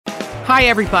Hi,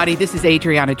 everybody. This is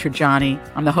Adriana Trajani.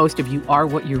 I'm the host of You Are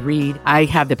What You Read. I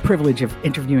have the privilege of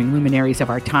interviewing luminaries of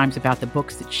our times about the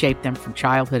books that shaped them from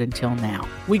childhood until now.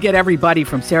 We get everybody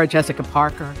from Sarah Jessica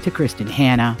Parker to Kristen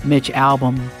Hanna, Mitch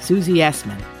Albom, Susie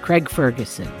Essman, Craig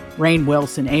Ferguson, Rainn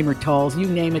Wilson, Amor Tolls, you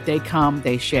name it, they come,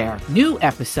 they share. New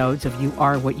episodes of You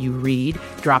Are What You Read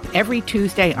drop every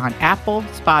Tuesday on Apple,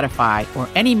 Spotify, or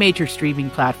any major streaming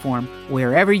platform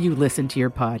wherever you listen to your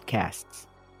podcasts.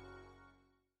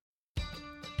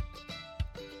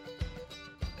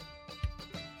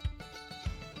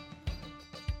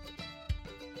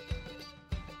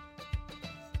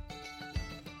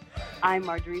 I'm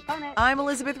Marjorie Punnett. I'm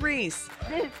Elizabeth Reese.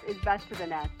 This is Best to the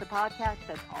Nest, the podcast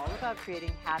that's all about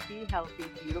creating happy, healthy,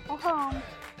 beautiful homes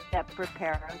that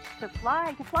prepare us to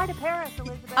fly to Paris,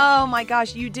 Elizabeth. Oh my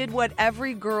gosh, you did what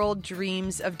every girl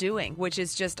dreams of doing, which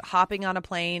is just hopping on a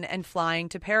plane and flying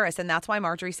to Paris. And that's why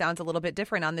Marjorie sounds a little bit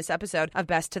different on this episode of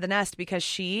Best to the Nest, because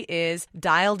she is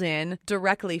dialed in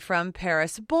directly from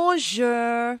Paris.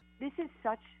 Bonjour. This is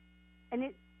such, and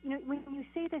it, you know, when you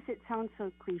say this, it sounds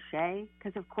so cliche,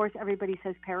 because of course everybody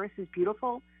says Paris is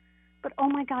beautiful, but oh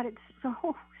my God, it's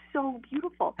so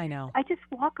beautiful. I know. I just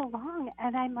walk along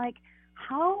and I'm like,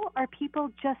 how are people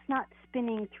just not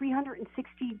spinning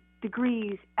 360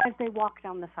 degrees as they walk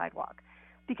down the sidewalk?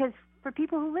 Because for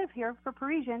people who live here, for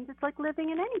Parisians, it's like living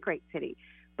in any great city.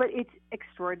 But it's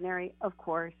extraordinary, of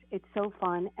course. It's so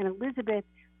fun. And Elizabeth,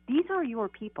 these are your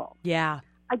people. Yeah.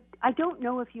 I don't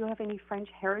know if you have any French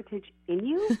heritage in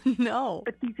you. No.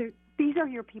 But these are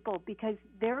your people, because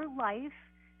their life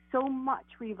so much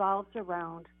revolves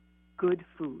around good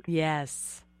food.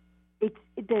 Yes.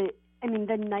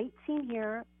 The night scene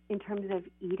here in terms of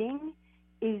eating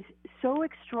is so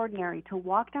extraordinary. To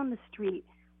walk down the street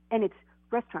and it's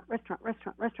restaurant.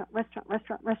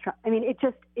 I mean,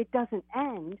 it doesn't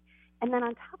end. And then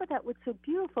on top of that, what's so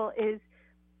beautiful is,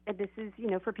 and this is,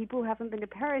 for people who haven't been to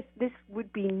Paris, this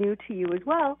would be new to you as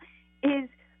well, is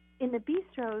in the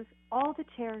bistros, all the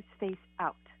chairs face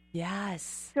out.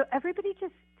 Yes. So everybody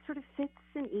just sort of sits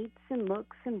and eats and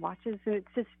looks and watches, and it's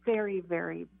just very,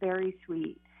 very, very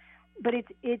sweet. But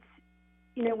it's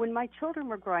when my children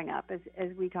were growing up,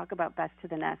 as we talk about Best to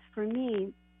the Nest, for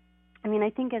me, I mean, I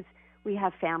think as we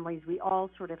have families, we all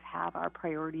sort of have our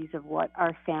priorities of what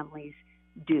our families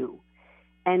do.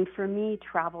 And for me,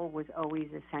 travel was always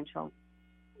essential,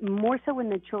 more so when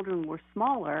the children were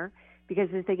smaller, because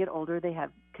as they get older, they have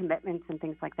commitments and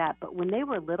things like that. But when they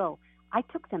were little, I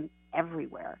took them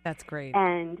everywhere. That's great.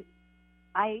 And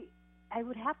I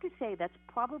would have to say that's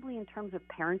probably in terms of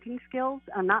parenting skills.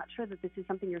 I'm not sure that this is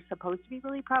something you're supposed to be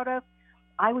really proud of.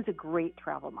 I was a great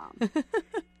travel mom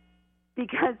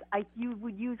because you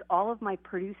would use all of my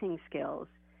producing skills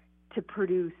to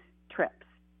produce trips.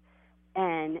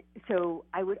 And so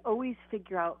I would always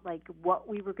figure out like what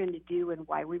we were going to do and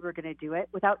why we were going to do it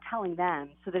without telling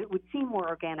them, so that it would seem more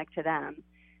organic to them.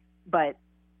 But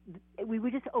we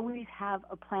would just always have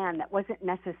a plan that wasn't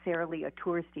necessarily a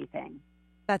touristy thing.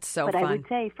 That's so but fun. I would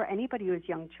say for anybody who has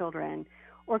young children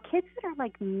or kids that are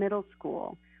like middle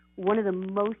school, one of the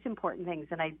most important things,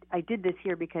 and I did this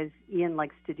here because Ian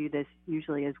likes to do this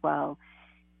usually as well,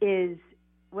 is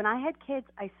when I had kids,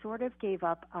 I sort of gave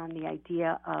up on the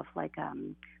idea of like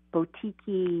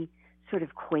boutique-y, sort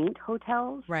of quaint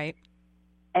hotels. Right.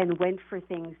 And went for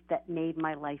things that made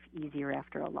my life easier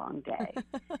after a long day.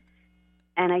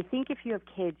 And I think if you have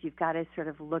kids, you've got to sort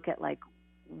of look at like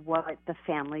what the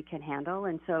family can handle.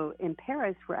 And so in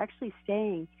Paris, we're actually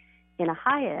staying in a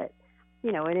Hyatt,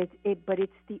 and but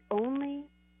it's the only,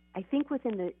 I think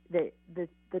within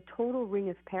the total ring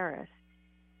of Paris,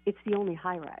 it's the only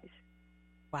high rise.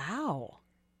 Wow.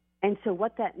 And so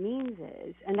what that means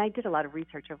is, and I did a lot of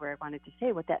research over where I wanted to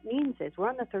say, what that means is we're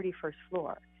on the 31st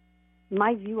floor.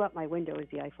 My view out my window is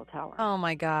the Eiffel Tower. Oh,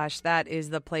 my gosh. That is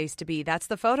the place to be. That's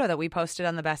the photo that we posted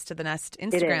on the Best to the Nest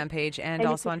Instagram page and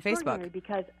also on Facebook.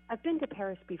 Because I've been to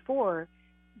Paris before,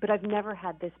 but I've never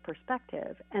had this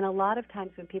perspective. And a lot of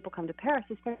times when people come to Paris,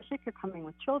 especially if you're coming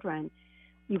with children,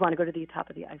 you want to go to the top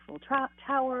of the Eiffel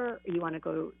Tower, or you want to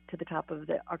go to the top of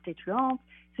the Arc de Triomphe,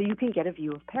 so you can get a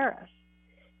view of Paris.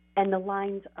 And the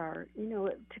lines are,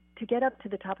 to get up to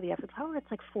the top of the Eiffel Tower,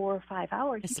 it's like 4 or 5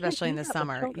 hours. Especially in the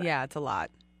summer. Yeah, it's a lot.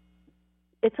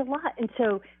 It's a lot. And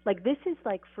so, like, this is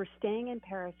like for staying in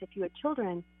Paris, if you had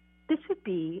children, it's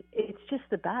just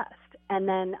the best. And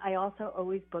then I also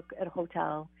always book at a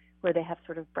hotel where they have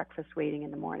sort of breakfast waiting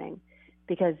in the morning,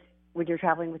 because when you're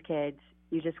traveling with kids,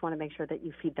 you just want to make sure that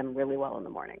you feed them really well in the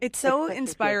morning. It's so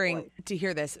inspiring to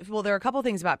hear this. Well, there are a couple of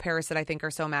things about Paris that I think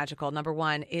are so magical. Number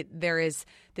one, there is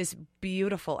this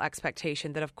beautiful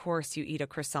expectation that, of course, you eat a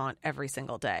croissant every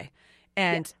single day.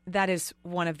 And that is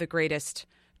one of the greatest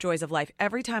joys of life.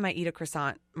 Every time I eat a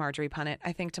croissant, Marjorie Punnett,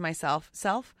 I think to myself,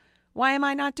 why am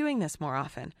I not doing this more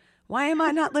often? Why am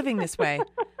I not living this way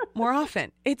more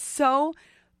often? It's so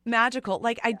magical.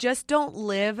 Like, I just don't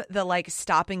live the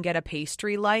stop and get a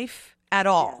pastry life at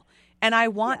all. And I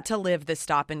want to live the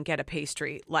stop and get a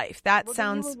pastry life. That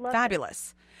sounds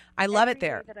fabulous. I love it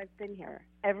there.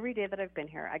 Every day that I've been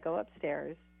here, I go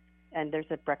upstairs and there's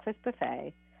a breakfast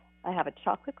buffet. I have a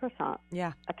chocolate croissant,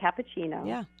 a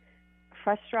cappuccino,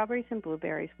 fresh strawberries and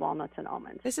blueberries, walnuts and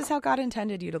almonds. This is how God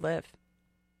intended you to live.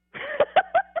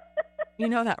 You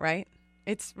know that, right?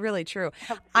 It's really true.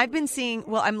 Absolutely.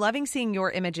 I'm loving seeing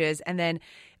your images. And then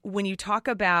when you talk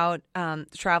about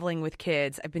traveling with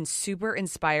kids, I've been super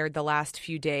inspired the last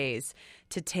few days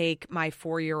to take my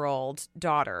 4-year-old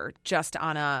daughter just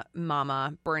on a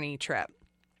Mama Bernie trip.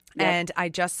 Yep. And I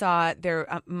just saw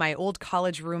my old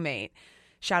college roommate,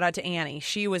 shout out to Annie,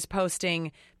 she was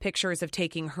posting pictures of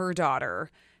taking her daughter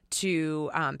to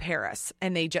Paris,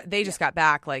 and they just got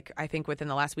back, I think within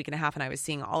the last week and a half, and I was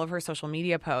seeing all of her social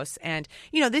media posts. And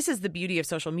this is the beauty of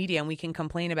social media, and we can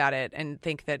complain about it and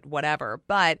think that whatever,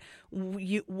 but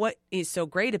what is so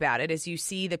great about it is you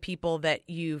see the people that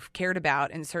you've cared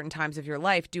about in certain times of your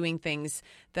life doing things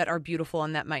that are beautiful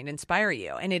and that might inspire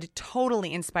you. And it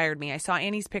totally inspired me. I saw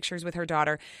Annie's pictures with her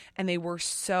daughter, and they were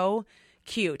so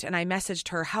cute, and I messaged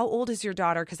her, how old is your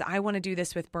daughter, because I want to do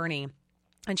this with Bernie.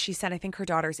 And she said, I think her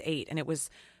daughter's 8, and it was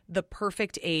the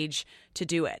perfect age to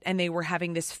do it. And they were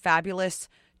having this fabulous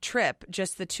trip,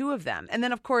 just the two of them. And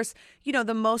then, of course,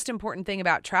 the most important thing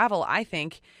about travel, I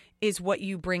think, is what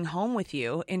you bring home with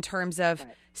you in terms of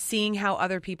seeing how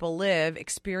other people live,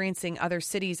 experiencing other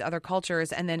cities, other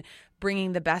cultures, and then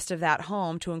bringing the best of that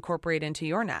home to incorporate into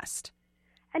your nest.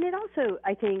 And it also,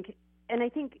 I think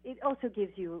it also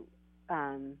gives you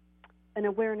an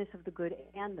awareness of the good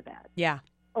and the bad. Yeah.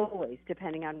 Always,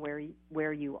 depending on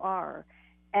where you are.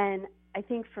 And I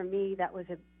think for me,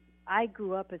 I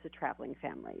grew up as a traveling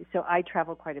family. So I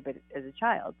traveled quite a bit as a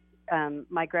child.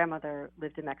 My grandmother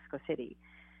lived in Mexico City.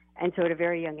 And so at a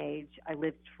very young age, I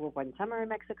lived for one summer in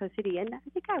Mexico City, and I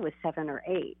think I was 7 or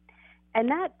 8. And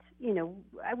that,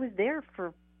 I was there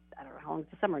for, I don't know how long was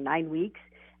the summer, 9 weeks.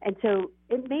 And so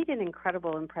it made an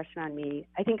incredible impression on me.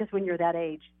 I think because when you're that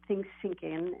age, things sink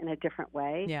in a different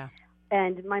way. Yeah.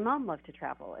 And my mom loved to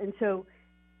travel.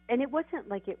 And it wasn't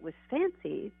like it was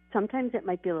fancy. Sometimes it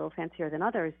might be a little fancier than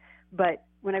others. But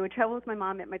when I would travel with my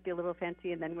mom, it might be a little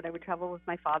fancy. And then when I would travel with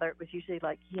my father, it was usually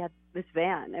he had this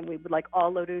van, and we would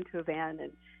all load into a van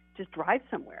and just drive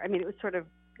somewhere. I mean,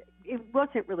 it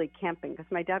wasn't really camping because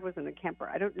my dad wasn't a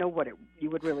camper. I don't know what you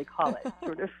would really call it.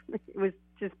 It was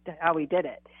just how he did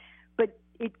it. But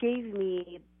it gave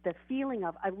me the feeling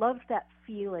I loved that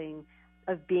feeling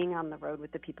of being on the road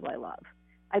with the people I love.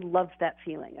 I loved that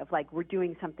feeling of we're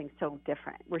doing something so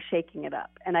different. We're shaking it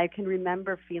up. And I can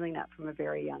remember feeling that from a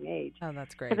very young age. Oh,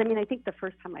 that's great. Because I think the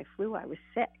first time I flew, I was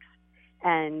 6.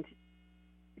 And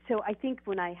so I think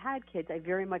when I had kids, I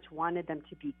very much wanted them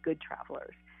to be good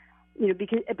travelers.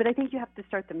 But I think you have to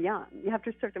start them young. You have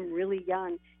to start them really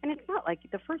young. And it's not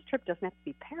the first trip doesn't have to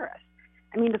be Paris.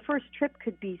 I mean, the first trip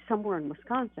could be somewhere in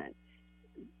Wisconsin.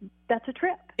 That's a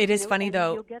trip. It is funny,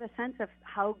 though. You'll get a sense of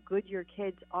how good your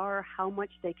kids are, how much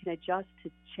they can adjust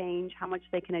to change, how much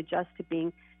they can adjust to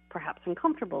being perhaps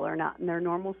uncomfortable or not in their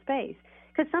normal space.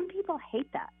 Because some people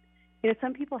hate that.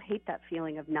 Some people hate that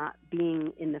feeling of not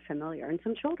being in the familiar, and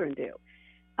some children do.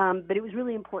 But it was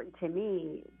really important to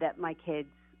me that my kids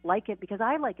like it because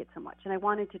I like it so much, and I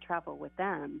wanted to travel with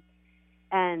them.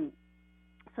 And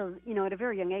so, at a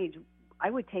very young age, I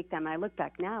would take them. And I look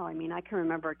back now, I can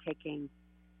remember taking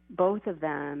both of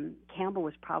them. Campbell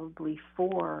was probably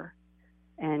 4,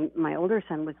 and my older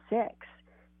son was 6,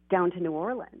 down to New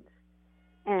Orleans.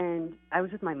 And I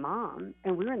was with my mom,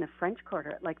 and we were in the French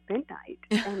Quarter at midnight.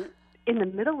 And in the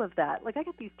middle of that, I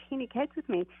got these teeny kids with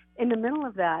me. In the middle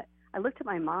of that, I looked at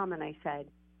my mom and I said,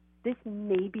 this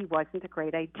maybe wasn't a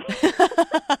great idea.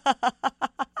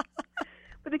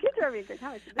 But the kids are having a good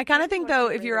time. I kind of think, though,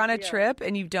 if you're on a trip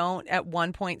and you don't at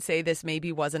one point say this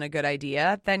maybe wasn't a good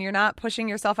idea, then you're not pushing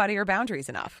yourself out of your boundaries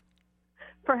enough.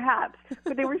 Perhaps.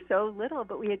 But they were so little,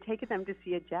 but we had taken them to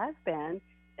see a jazz band,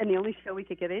 and the only show we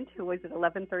could get into was at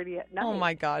 11:30 at night. Oh,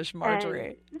 my gosh,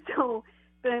 Marjorie. And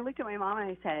but I looked at my mom and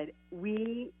I said,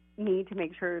 we need to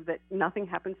make sure that nothing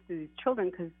happens to these children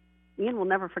because Ian will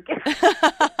never forget.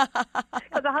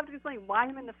 Because I'll have to explain why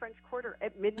I'm in the French Quarter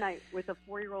at midnight with a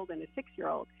 4-year-old and a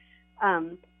 6-year-old.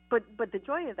 But the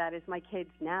joy of that is my kids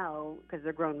now, because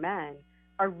they're grown men,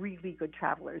 are really good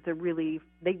travelers. They're really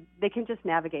they can just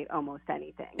navigate almost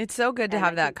anything. It's so good to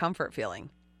have that comfort feeling.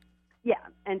 Yeah,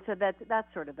 and so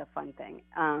that's sort of the fun thing.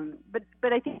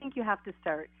 But I think you have to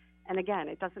start. And again,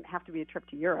 it doesn't have to be a trip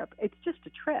to Europe. It's just a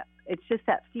trip. It's just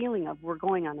that feeling of we're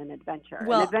going on an adventure.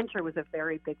 Well, and adventure was a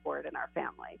very big word in our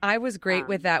family. I was great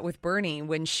with that with Bernie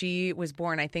when she was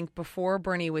born. I think before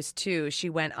Bernie was 2, she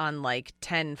went on like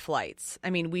 10 flights. I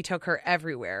mean, we took her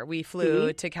everywhere. We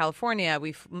flew to California.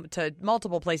 To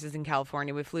multiple places in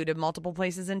California. We flew to multiple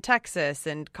places in Texas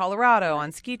and Colorado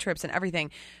on ski trips and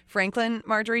everything. Franklin,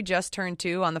 Marjorie, just turned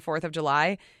 2 on the 4th of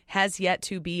July, has yet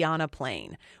to be on a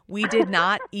plane. We did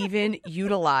not even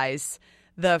utilize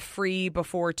the free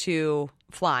before 2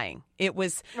 flying. It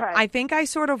was, I think I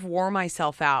sort of wore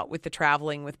myself out with the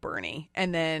traveling with Bernie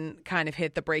and then kind of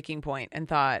hit the breaking point and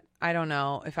thought, I don't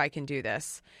know if I can do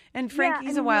this. And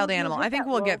Frankie's a wild animal. I think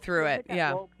we'll get through it.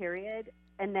 Yeah. Period.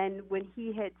 And then when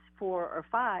he hits 4 or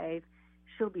 5,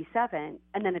 she'll be 7,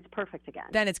 and then it's perfect again.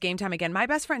 Then it's game time again. My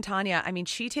best friend Tanya, I mean,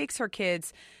 she takes her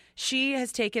kids. She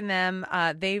has taken them.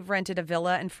 They've rented a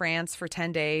villa in France for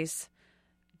 10 days,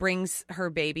 brings her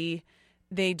baby.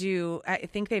 They do, I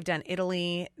think they've done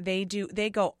Italy. They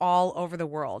go all over the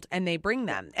world and they bring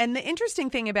them. And the interesting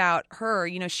thing about her,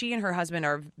 you know, she and her husband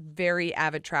are very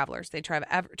avid travelers. They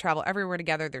travel everywhere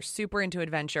together. They're super into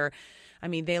adventure. I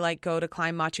mean, they like go to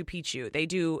climb Machu Picchu. They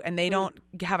do, and they don't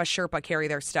have a Sherpa carry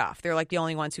their stuff. They're like the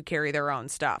only ones who carry their own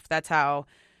stuff. That's how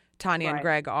Tanya and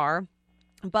Greg are.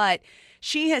 But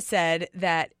she has said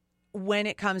that when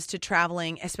it comes to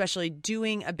traveling, especially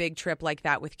doing a big trip like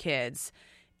that with kids,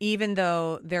 even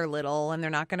though they're little and they're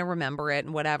not going to remember it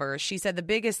and whatever, she said the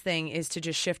biggest thing is to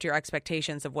just shift your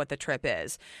expectations of what the trip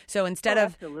is. So instead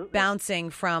of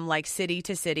bouncing from like city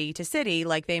to city to city,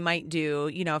 like they might do,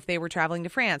 you know, if they were traveling to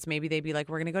France, maybe they'd be like,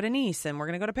 we're going to go to Nice and we're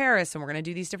going to go to Paris and we're going to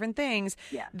do these different things.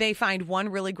 Yeah. They find one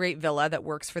really great villa that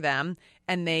works for them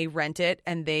and they rent it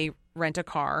and they rent a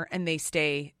car and they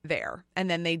stay there. And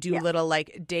then they do little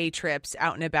like day trips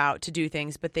out and about to do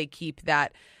things, but they keep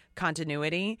that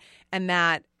continuity. And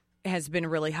that has been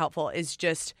really helpful, is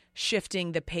just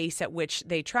shifting the pace at which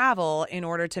they travel in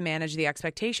order to manage the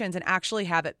expectations and actually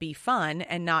have it be fun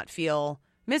and not feel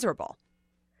miserable.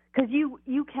 Because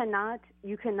you cannot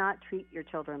treat your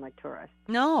children like tourists.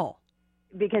 No,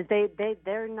 because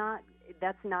they're not.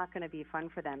 That's not going to be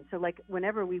fun for them. So like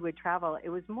whenever we would travel, it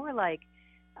was more like,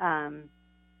 I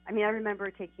remember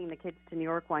taking the kids to New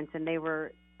York once, and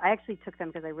I actually took them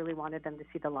because I really wanted them to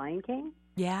see The Lion King.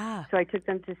 Yeah. So I took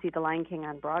them to see The Lion King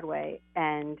on Broadway,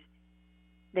 and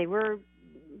they were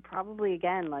probably,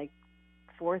 again, like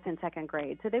 4th and 2nd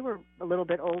grade. So they were a little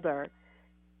bit older.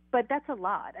 But that's a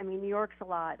lot. I mean, New York's a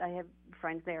lot. I have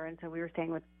friends there, and so I was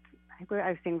staying with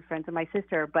friends of my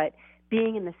sister, but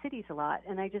being in the city's a lot.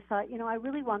 And I just thought, I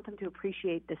really want them to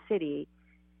appreciate the city.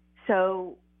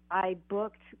 So I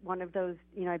booked one of those,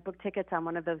 I booked tickets on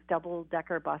one of those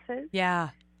double-decker buses. Yeah.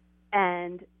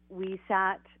 And we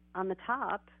sat on the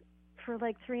top for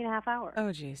like 3.5 hours.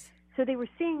 Oh, geez. So they were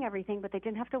seeing everything, but they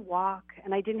didn't have to walk,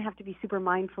 and I didn't have to be super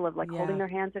mindful of holding their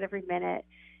hands at every minute.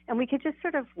 And we could just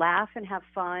sort of laugh and have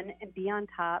fun and be on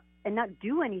top and not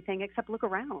do anything except look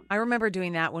around. I remember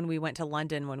doing that when we went to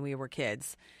London when we were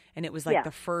kids, and it was like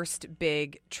the first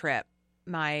big trip.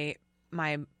 My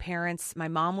dad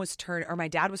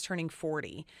was turning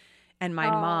 40. And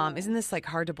my mom, isn't this like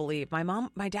hard to believe?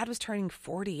 My dad was turning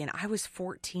 40 and I was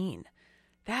 14.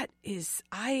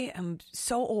 I am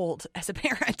so old as a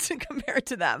parent compared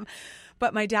to them.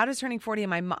 But my dad was turning 40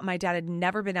 and my dad had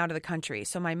never been out of the country.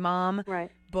 So my mom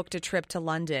booked a trip to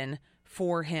London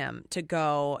for him to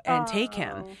go and take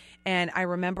him. And I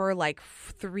remember like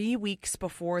 3 weeks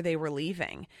before they were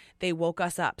leaving, they woke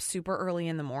us up super early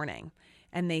in the morning.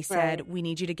 And they said, we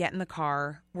need you to get in the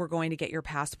car. We're going to get your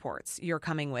passports. You're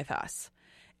coming with us.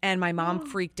 And my mom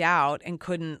freaked out and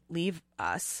couldn't leave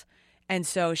us. And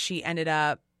so she ended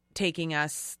up taking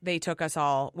us. They took us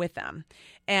all with them.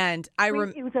 And it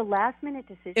was a last-minute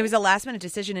decision? It was a last-minute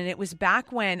decision. And it was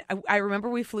back when I remember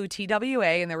we flew TWA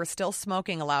and there was still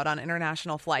smoking allowed on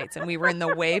international flights. And we were in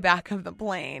the way back of the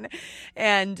plane.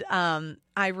 And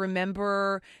I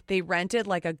remember they rented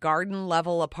like a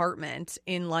garden-level apartment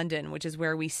in London, which is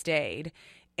where we stayed.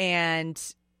 And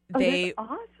they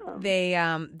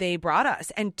brought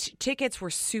us. And tickets were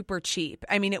super cheap.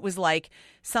 I mean, it was like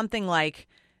something like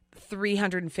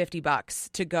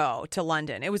 $350 to go to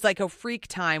London. It was like a freak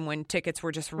time when tickets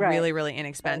were just really, really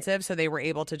inexpensive. So they were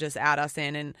able to just add us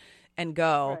in and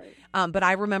go. But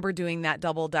I remember doing that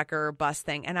double-decker bus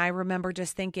thing. And I remember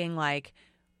just thinking like,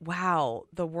 wow,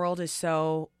 the world is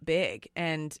so big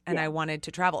and I wanted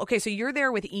to travel. Okay, so you're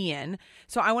there with Ian.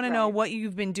 So I want to know what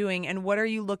you've been doing and what are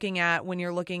you looking at when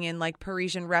you're looking in like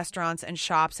Parisian restaurants and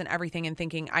shops and everything and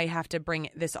thinking, I have to bring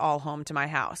this all home to my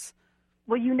house.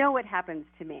 Well, you know what happens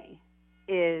to me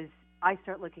is I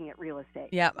start looking at real estate.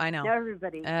 Yep, I know. Now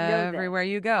everybody knows Everywhere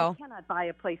you go. I cannot buy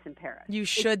a place in Paris. You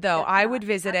should, though. I would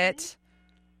visit it.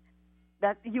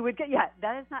 That you would get, yeah,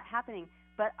 that is not happening.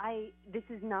 But this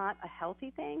is not a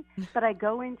healthy thing, but I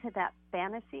go into that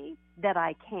fantasy that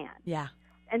I can. Yeah.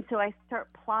 And so I start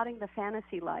plotting the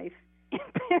fantasy life in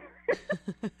Paris.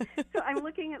 So I'm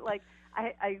looking at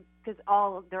because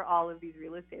there are all of these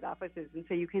real estate offices, and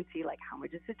so you can see like how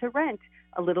much is it to rent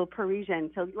a little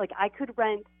Parisian. So like I could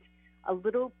rent a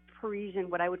little Parisian,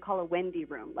 what I would call a Wendy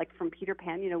room, like from Peter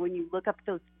Pan. You know, when you look up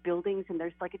those buildings and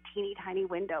there's like a teeny tiny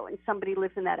window and somebody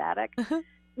lives in that attic,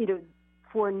 you know,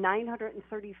 for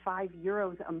 935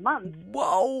 euros a month.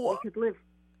 Whoa! You could live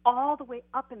all the way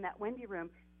up in that Wendy room,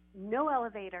 no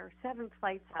elevator, 7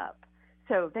 flights up.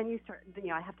 So then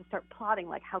I have to start plotting,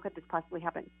 like, how could this possibly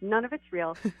happen? None of it's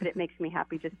real, but it makes me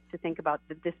happy just to think about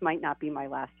that this might not be my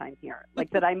last time here, like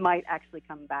that I might actually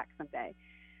come back someday.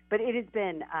 But it has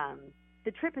been,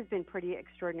 the trip has been pretty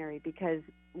extraordinary because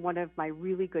one of my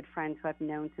really good friends who I've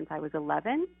known since I was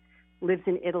 11 lives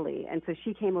in Italy, and so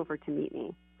she came over to meet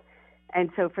me. And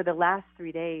so for the last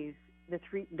 3 days,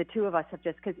 the two of us have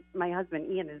just, because my husband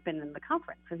Ian has been in the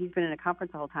conference, so he's been in a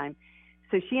conference the whole time.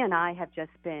 So she and I have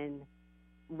just been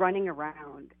running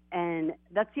around. And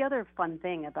that's the other fun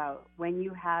thing about when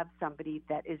you have somebody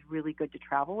that is really good to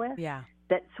travel with,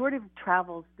 that sort of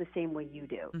travels the same way you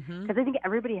do. Because I think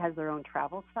everybody has their own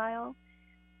travel style.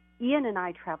 Ian and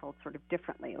I travel sort of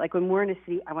differently. Like when we're in a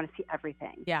city, I want to see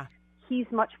everything. Yeah. He's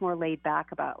much more laid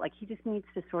back about, like, he just needs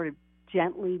to sort of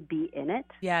gently be in it.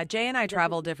 Yeah, Jay and I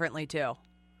travel differently too.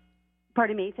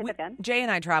 Pardon me, say that again? Jay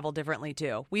and I travel differently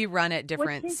too. We run at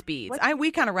different speeds.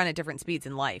 We kind of run at different speeds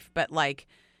in life, but like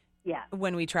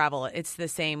when we travel, it's the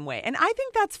same way. And I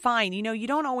think that's fine. You know, you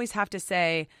don't always have to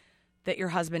say that your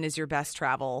husband is your best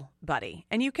travel buddy,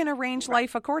 and you can arrange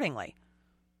life accordingly.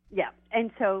 Yeah.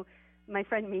 And so my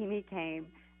friend Mimi came,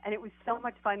 and it was so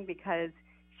much fun because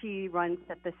she runs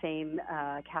at the same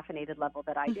caffeinated level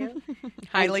that I do.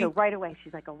 Highly. And so right away,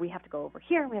 she's like, oh, we have to go over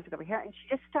here, and we have to go over here. And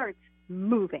she just starts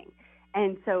moving.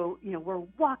 And so, you know, we're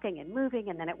walking and moving.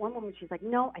 And then at one moment, she's like,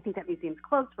 no, I think that museum's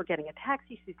closed. We're getting a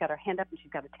taxi. She's got her hand up, and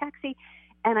she's got a taxi.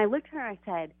 And I looked at her, and I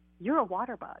said, you're a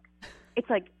water bug. It's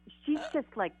like she's just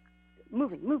like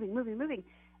moving.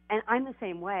 And I'm the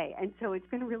same way. And so it's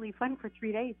been really fun for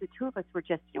 3 days. The two of us were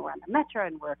just, you know, we're on the metro,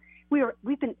 and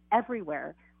we've been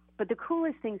everywhere. But the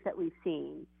coolest things that we've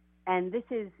seen, and this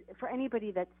is for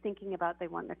anybody that's thinking about they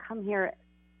want to come here,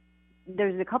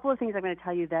 there's a couple of things I'm going to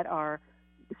tell you that are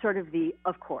sort of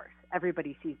of course,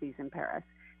 everybody sees these in Paris.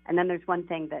 And then there's one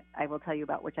thing that I will tell you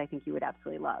about, which I think you would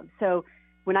absolutely love. So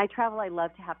when I travel, I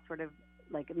love to have sort of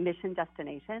like mission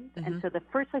destinations. And so the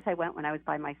first place I went when I was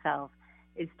by myself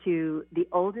is to the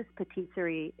oldest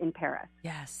patisserie in Paris.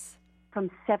 Yes.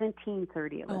 From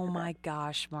 1730, Elizabeth. Oh, my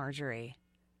gosh, Marjorie.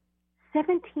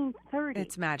 1730.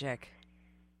 It's magic.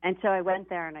 And so I went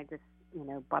there and I just, you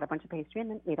know, bought a bunch of pastry and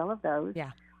then ate all of those.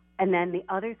 Yeah. And then the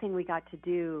other thing we got to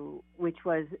do, which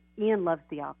was Ian loves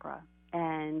the opera.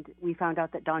 And we found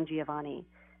out that Don Giovanni,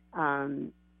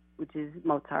 which is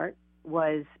Mozart,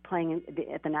 was playing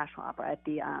at the National Opera at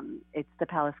it's the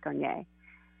Palace Garnier.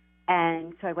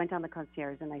 And so I went down the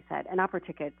concierge and I said, and opera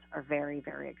tickets are very,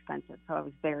 very expensive. So I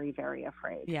was very, very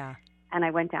afraid. Yeah. And I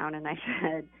went down and I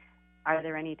said, are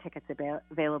there any tickets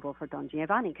available for Don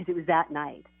Giovanni? Because it was that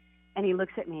night. And he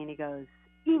looks at me and he goes,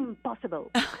 impossible.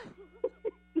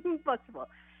 Impossible.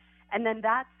 And then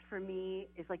that's, for me,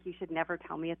 is like, you should never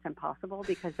tell me it's impossible,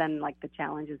 because then, like, the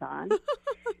challenge is on.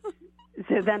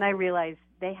 So then I realized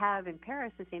they have in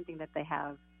Paris the same thing that they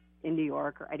have in New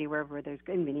York or anywhere where there's,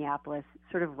 in Minneapolis,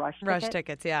 sort of rush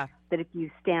tickets, yeah. That if you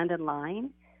stand in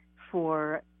line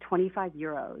for 25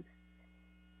 euros,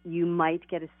 you might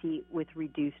get a seat with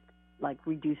reduced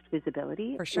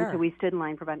visibility. For sure. And so we stood in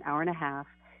line for about an hour and a half,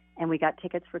 and we got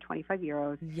tickets for 25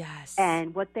 euros. Yes.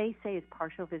 And what they say is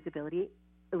partial visibility.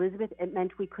 Elizabeth, it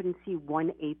meant we couldn't see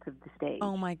 1/8 of the stage.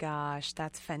 Oh, my gosh.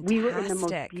 That's fantastic. We were in the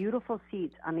most beautiful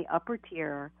seats on the upper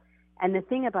tier. And the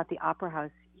thing about the Opera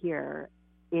House here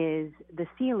is the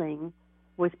ceiling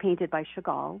was painted by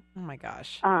Chagall. Oh, my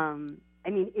gosh. I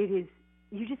mean, it is,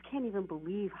 you just can't even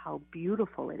believe how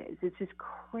beautiful it is. It's just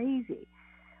crazy.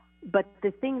 But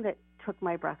the thing that took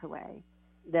my breath away,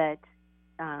 that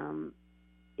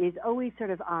is always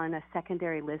sort of on a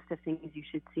secondary list of things you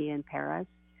should see in Paris,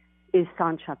 is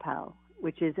Sainte-Chapelle,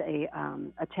 which is a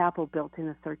chapel built in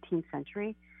the 13th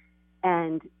century.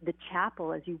 And the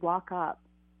chapel, as you walk up,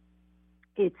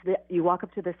 you walk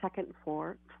up to the second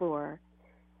floor,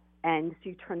 and so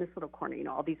you turn this little corner, you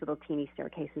know, all these little teeny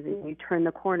staircases, and you turn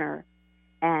the corner,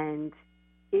 and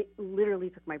it literally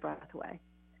took my breath away.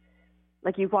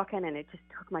 Like, you walk in and it just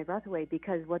took my breath away,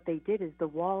 because what they did is the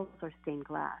walls are stained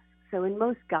glass. So in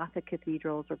most Gothic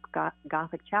cathedrals or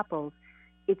Gothic chapels,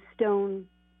 it's stone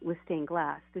with stained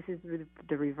glass. This is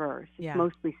the reverse. It's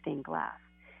mostly stained glass.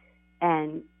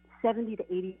 And 70 to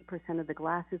 80% of the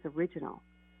glass is original,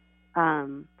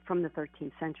 from the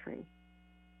 13th century.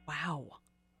 Wow.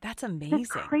 That's amazing. It's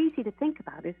crazy to think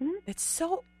about, isn't it? It's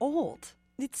so old.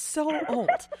 It's so old.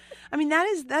 I mean,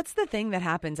 that's the thing that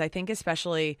happens, I think,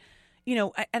 especially, you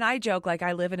know, and I joke, like,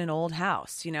 I live in an old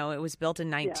house. You know, it was built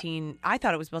in I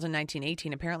thought it was built in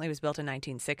 1918. Apparently it was built in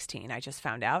 1916. I just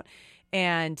found out.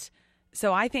 And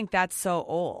so I think that's so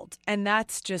old. And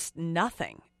that's just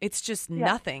nothing. It's just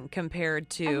nothing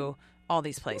compared to all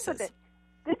these places. This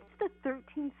is the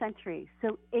 13th century.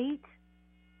 So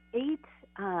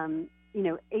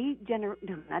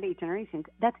not 8 generations.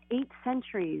 That's 8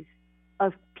 centuries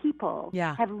of people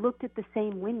have looked at the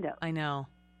same window. I know.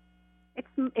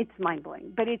 It's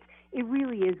mind-blowing, but it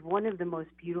really is one of the most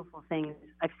beautiful things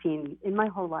I've seen in my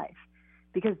whole life,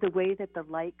 because the way that the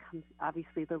light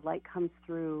comes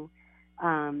through,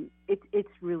 it's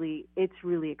really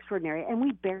extraordinary. And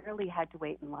we barely had to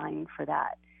wait in line for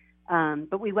that.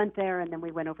 But we went there, and then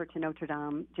we went over to Notre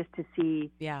Dame just to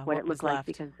see what it looked like,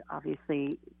 because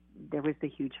obviously there was the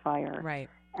huge fire. Right.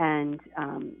 And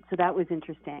so that was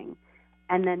interesting.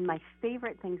 And then my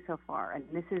favorite thing so far, and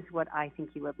this is what I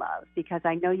think you would love, because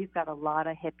I know you've got a lot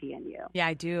of hippie in you. Yeah,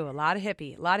 I do. A lot of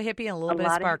hippie and a little bit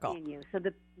of sparkle. Of hippie in you. So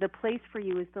the place for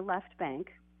you is the left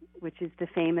bank, which is the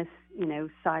famous,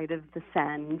 side of the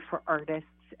Seine for artists.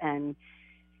 And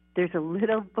there's a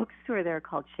little bookstore there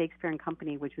called Shakespeare and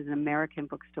Company, which is an American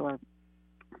bookstore.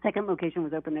 Second location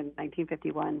was opened in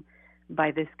 1951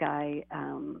 by this guy.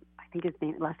 I think his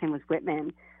last name was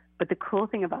Whitman. But the cool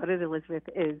thing about it, Elizabeth,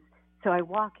 is, so I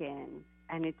walk in,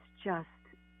 and it's just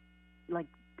like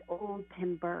old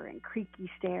timber and creaky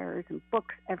stairs and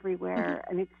books everywhere,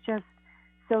 and it's just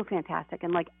so fantastic.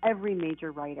 And like every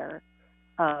major writer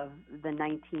of the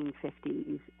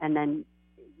 1950s, and then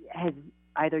has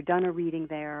either done a reading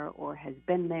there or has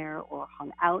been there or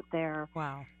hung out there.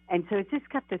 Wow. And so it's just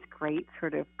got this great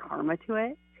sort of karma to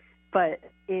it. But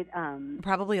it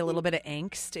probably a little bit of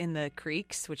angst in the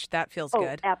creaks, which that feels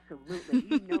good. Absolutely.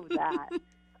 You know that.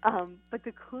 But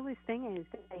the coolest thing is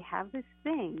that they have this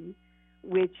thing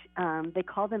which they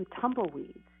call them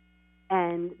tumbleweeds.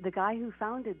 And the guy who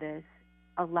founded this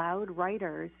allowed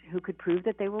writers who could prove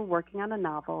that they were working on a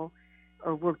novel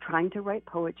or were trying to write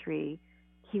poetry,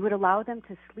 he would allow them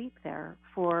to sleep there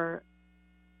for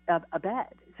a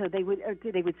bed. So they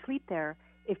would sleep there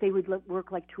if they would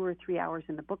work like 2 or 3 hours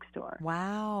in the bookstore.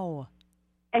 Wow.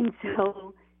 And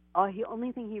so the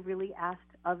only thing he really asked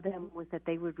of them was that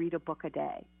they would read a book a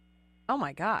day. Oh,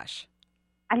 my gosh.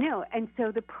 I know. And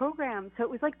so the program, so it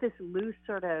was like this loose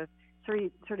sort of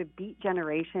Beat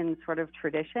Generation sort of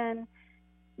tradition,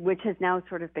 which has now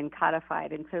sort of been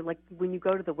codified. And so, like, when you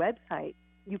go to the website,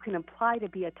 you can apply to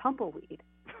be a tumbleweed.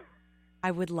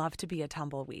 I would love to be a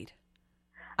tumbleweed.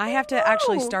 I have to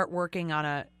actually start working on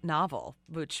a novel,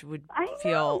 which would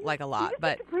feel like a lot.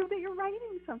 But to prove that you're writing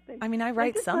something. I mean, I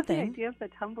write something. I love the idea of the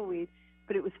tumbleweed.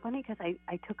 But it was funny because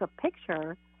I took a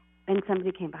picture, and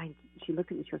somebody came by, and she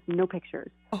looked at me, she goes, "No pictures."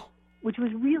 Oh. Which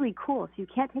was really cool. So you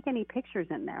can't take any pictures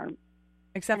in there.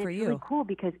 Except for you. It's really cool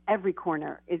because every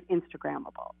corner is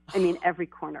Instagrammable. I mean, every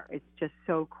corner is just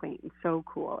so quaint and so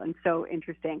cool and so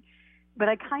interesting. But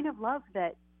I kind of love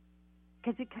that,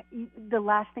 because the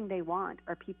last thing they want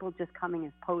are people just coming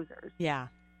as posers. Yeah.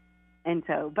 And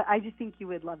so, but I just think you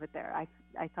would love it there.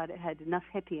 I thought it had enough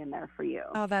hippie in there for you.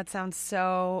 Oh, that sounds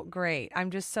so great.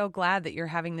 I'm just so glad that you're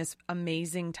having this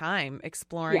amazing time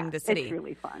exploring the city. It's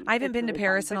really fun. I haven't been to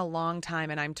Paris in a long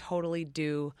time, and I'm totally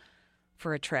due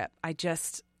for a trip. I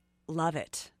just love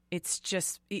it. It's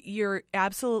just, you're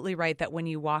absolutely right that when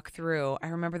you walk through, I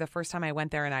remember the first time I went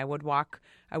there and I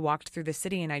walked through the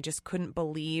city and I just couldn't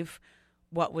believe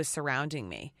what was surrounding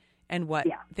me and what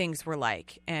things were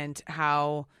like and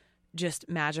how just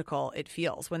magical it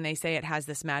feels. When they say it has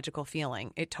this magical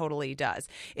feeling, it totally does.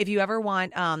 If you ever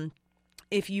want,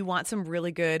 if you want some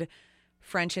really good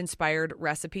French-inspired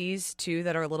recipes too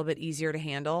that are a little bit easier to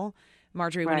handle,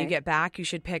 Marjorie, when you get back, you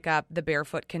should pick up The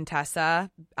Barefoot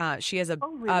Contessa. She has a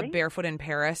Barefoot in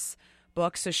Paris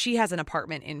book. So she has an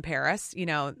apartment in Paris,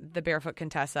 The Barefoot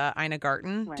Contessa, Ina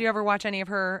Garten. Right. Do you ever watch any of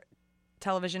her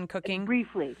television cooking?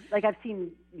 Briefly. Like, I've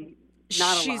seen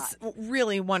not a lot. She's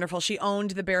really wonderful. She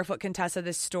owned The Barefoot Contessa,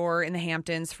 this store in the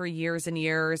Hamptons, for years and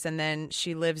years. And then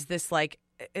she lives this, like,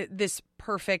 this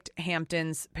perfect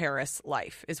Hamptons Paris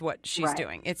life is what she's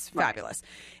doing. It's fabulous.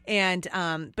 And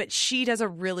but she does a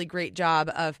really great job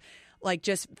of like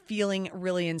just feeling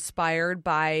really inspired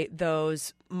by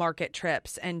those market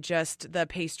trips and just the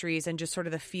pastries and just sort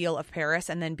of the feel of Paris,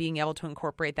 and then being able to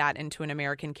incorporate that into an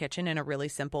American kitchen in a really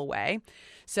simple way.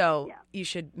 So you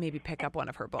should maybe pick up one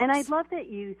of her books. And I'd love that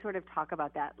you sort of talk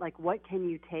about that. Like, what can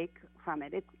you take from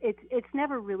it? It's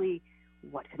never really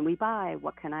what can we buy,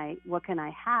 what can I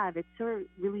have. It's sort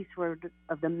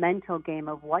of the mental game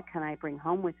of what can I bring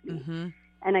home with me. Mm-hmm.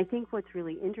 And I think what's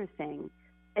really interesting.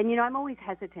 And, you know, I'm always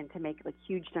hesitant to make like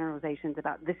huge generalizations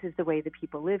about this is the way the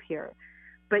people live here.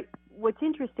 But what's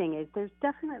interesting is there's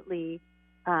definitely,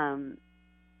 you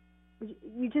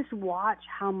just watch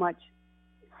how much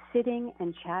sitting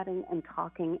and chatting and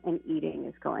talking and eating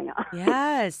is going on.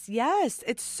 Yes.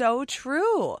 It's so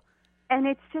true. And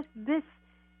it's just, this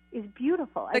is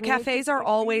beautiful. The cafes are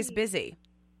always busy.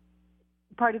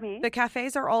 Pardon me? The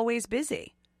cafes are always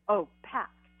busy. Oh, packed.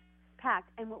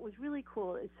 And what was really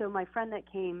cool is, so my friend that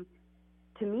came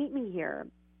to meet me here,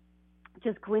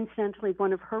 just coincidentally,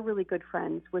 one of her really good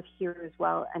friends was here as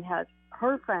well, and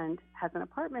her friend has an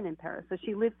apartment in Paris. So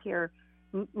she lives here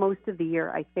most of the year,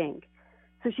 I think.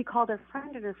 So she called her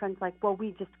friend, and her friend's like, well,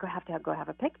 we just have to go have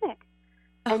a picnic.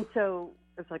 And so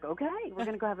it's like, okay, we're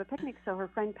going to go have a picnic. So her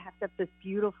friend packed up this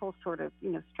beautiful sort of, you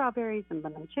know, strawberries and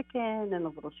lemon chicken and a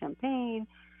little champagne,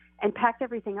 and packed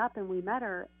everything up, and we met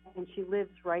her, and she lives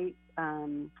right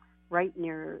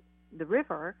near the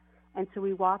river. And so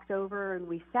we walked over and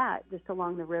we sat just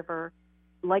along the river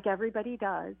like everybody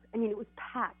does. I mean, it was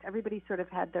packed. Everybody sort of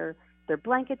had their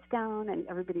blankets down, and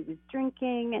everybody was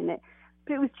drinking. And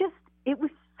it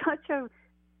was such a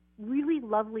really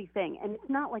lovely thing. And it's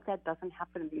not like that doesn't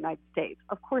happen in the United States.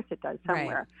 Of course it does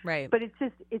somewhere. Right. But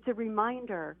it's a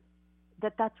reminder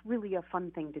that that's really a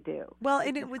fun thing to do. Well,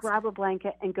 and it was grab a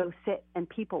blanket and go sit and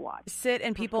people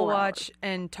watch.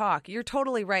 And talk. You're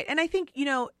totally right. And I think, you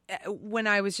know, when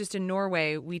I was just in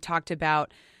Norway, we talked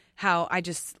about how I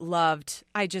just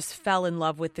fell in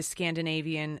love with the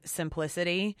Scandinavian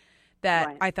simplicity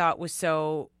that I thought was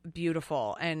so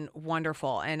beautiful and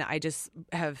wonderful. And I just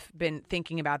have been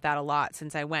thinking about that a lot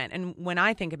since I went. And when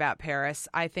I think about Paris,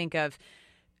 I think of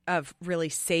really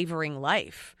savoring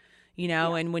life. You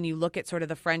know, and when you look at sort of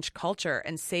the French culture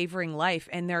and savoring life,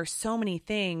 and there are so many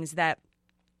things that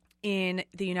in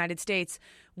the United States,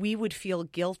 we would feel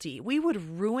guilty. We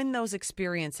would ruin those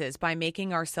experiences by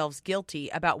making ourselves guilty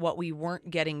about what we weren't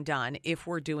getting done if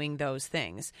we're doing those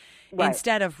things,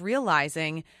 instead of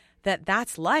realizing that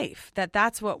that's life,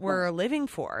 that's what we're living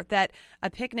for, that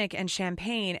a picnic and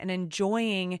champagne and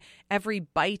enjoying every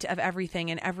bite of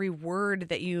everything and every word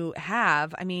that you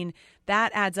have, I mean,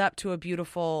 that adds up to a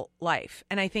beautiful life.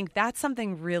 And I think that's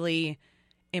something really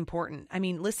important. I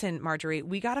mean, listen, Marjorie,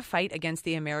 we got to fight against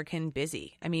the American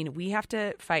busy. I mean, we have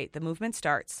to fight. The movement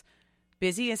starts.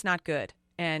 Busy is not good.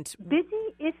 And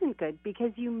busy isn't good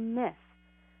because you miss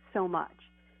so much.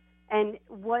 And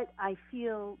what I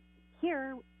feel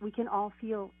here, we can all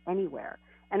feel anywhere.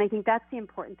 And I think that's the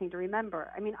important thing to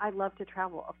remember. I mean, I love to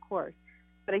travel, of course,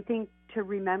 but I think to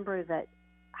remember that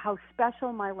how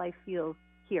special my life feels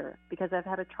here, because I've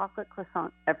had a chocolate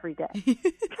croissant every day.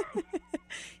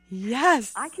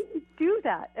 Yes. I can do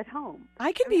that at home.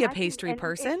 I can be a pastry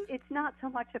person. It's not so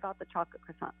much about the chocolate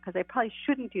croissant, because I probably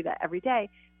shouldn't do that every day,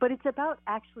 but it's about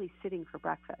actually sitting for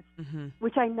breakfast,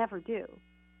 which I never do.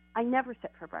 I never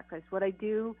sit for breakfast. What I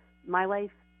do, my life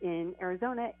in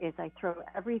Arizona, is I throw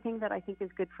everything that I think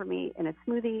is good for me in a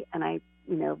smoothie, and I,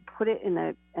 put it in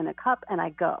a cup, and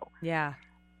I go. Yeah.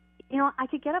 I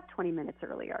could get up 20 minutes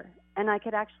earlier, and I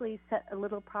could actually set a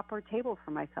little proper table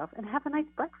for myself and have a nice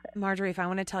breakfast. Marjorie, if I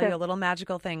want to tell you a little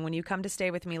magical thing, when you come to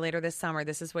stay with me later this summer,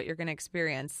 this is what you're going to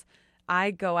experience.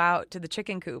 I go out to the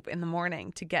chicken coop in the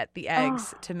morning to get the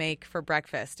eggs to make for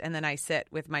breakfast, and then I sit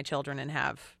with my children and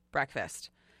have breakfast.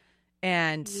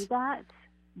 And that's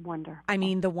wonderful. I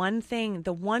mean, the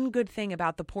one good thing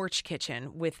about the porch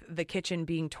kitchen, with the kitchen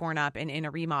being torn up and in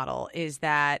a remodel, is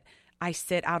that I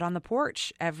sit out on the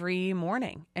porch every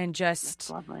morning and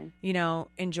just,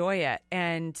 enjoy it.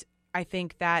 And I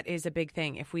think that is a big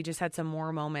thing. If we just had some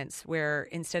more moments where,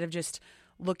 instead of just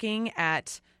looking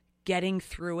at getting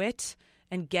through it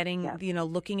and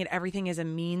looking at everything as a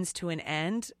means to an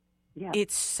end,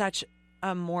 it's such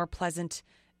a more pleasant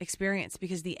experience,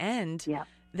 because the end,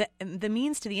 the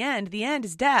means to the end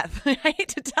is death. I hate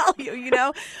to tell you,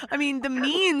 I mean, the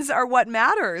means are what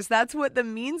matters. That's what the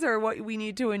means are, what we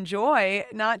need to enjoy,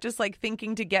 not just like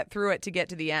thinking to get through it to get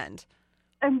to the end.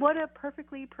 And what a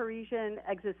perfectly Parisian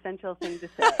existential thing to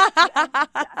say.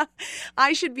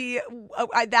 I should be,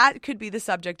 that could be the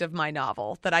subject of my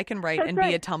novel, that I can write That's and right.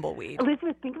 be a tumbleweed.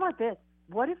 Elizabeth, think about this.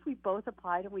 What if we both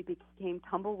applied and we became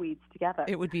tumbleweeds together?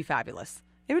 It would be fabulous.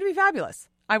 It would be fabulous.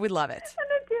 I would love it. And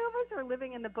the two of us are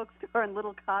living in the bookstore in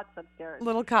little cots upstairs.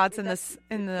 Little cots in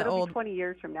the It'll old. be 20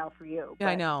 years from now for you.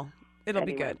 I know. It'll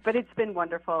be good. But it's been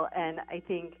wonderful. And I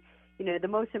think, the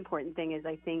most important thing is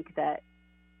I think that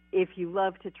if you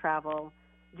love to travel,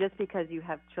 just because you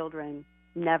have children,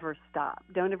 never stop.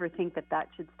 Don't ever think that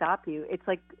should stop you. It's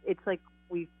like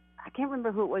I can't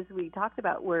remember who it was we talked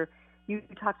about, where you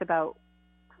talked about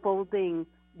folding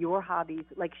your hobbies,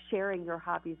 like sharing your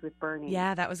hobbies with Bernie.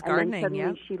 Yeah, that was gardening. And then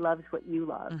suddenly she loves what you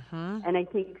love. Mm-hmm. And I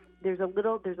think there's a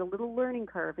little learning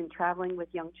curve in traveling with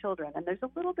young children, and there's a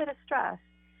little bit of stress.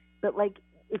 But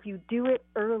if you do it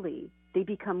early, they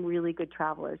become really good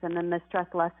travelers, and then the stress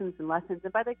lessens and lessens.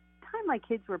 And by the time my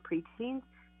kids were preteens,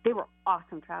 they were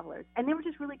awesome travelers, and they were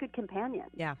just really good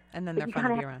companions. Yeah, and then but they're you fun to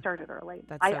kind be of around. Started early.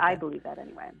 That's so I good. believe that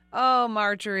anyway. Oh,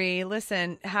 Marjorie,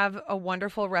 listen, have a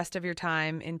wonderful rest of your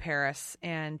time in Paris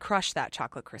and crush that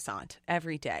chocolate croissant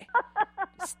every day.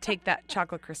 Just take that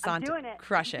chocolate croissant, I'm doing it.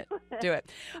 crush it. Do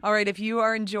it. All right, if you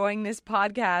are enjoying this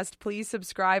podcast, please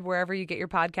subscribe wherever you get your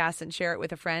podcasts and share it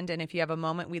with a friend. And if you have a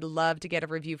moment, we'd love to get a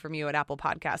review from you at Apple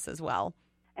Podcasts as well.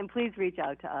 And please reach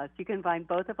out to us. You can find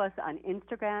both of us on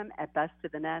Instagram at Best to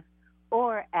the Nest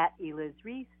or at Eliz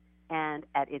Reese and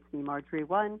at It's Me Marjorie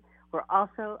 1. We're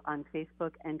also on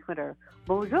Facebook and Twitter.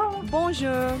 Bonjour.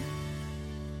 Bonjour.